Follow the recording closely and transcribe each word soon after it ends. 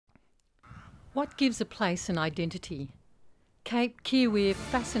What gives a place an identity? Cape Keerweer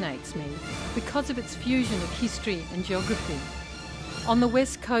fascinates me because of its fusion of history and geography. On the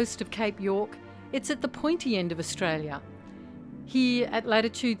west coast of Cape York, it's at the pointy end of Australia. Here at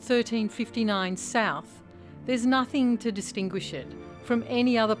latitude 1359 south, there's nothing to distinguish it from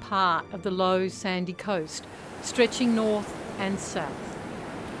any other part of the low sandy coast stretching north and south.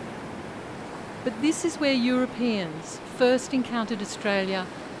 But this is where Europeans first encountered Australia,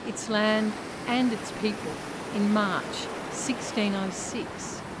 its land and its people in March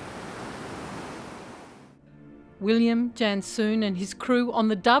 1606. Willem Janzsoon and his crew on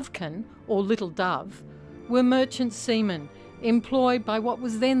the Duyfken, or Little Dove, were merchant seamen employed by what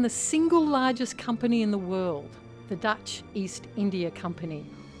was then the single largest company in the world, the Dutch East India Company,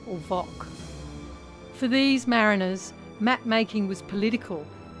 or VOC. For these mariners, map-making was political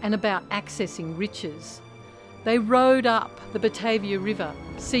and about accessing riches. They rowed up the Batavia River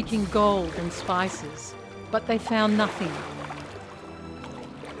seeking gold and spices, but they found nothing.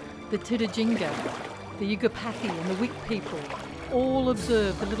 The Tjungundji, the Yupungathi and the Wick people all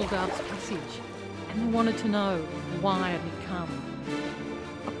observed the Little Dove's passage, and they wanted to know why it had come.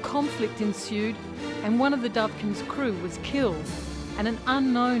 A conflict ensued, and one of the Duyfken's crew was killed, and an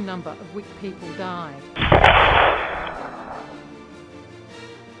unknown number of Wick people died.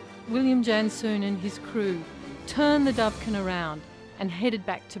 Willem Janzsoon and his crew turned the Duyfken around and headed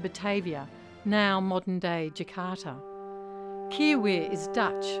back to Batavia, now modern-day Jakarta. Keerweer is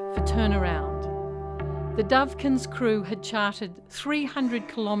Dutch for turnaround. The Duyfken's crew had charted 300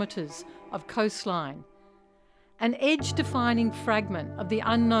 kilometres of coastline. An edge-defining fragment of the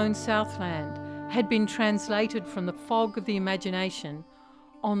unknown Southland had been translated from the fog of the imagination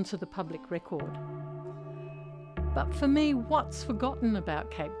onto the public record. But for me, what's forgotten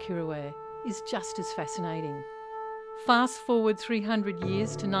about Cape Keerweer is just as fascinating. Fast forward 300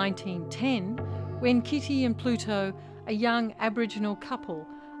 years to 1910, when Kitty and Pluto, a young Aboriginal couple,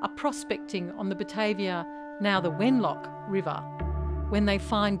 are prospecting on the Batavia, now the Wenlock River, when they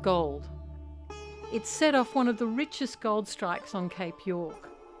find gold. It set off one of the richest gold strikes on Cape York.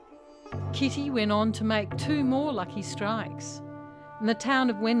 Kitty went on to make 2 more lucky strikes, and the town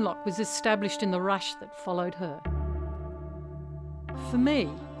of Wenlock was established in the rush that followed her. For me,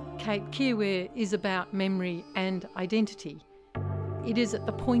 Cape Keerweer is about memory and identity. It is at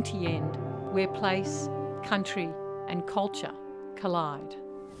the pointy end where place, country and culture collide.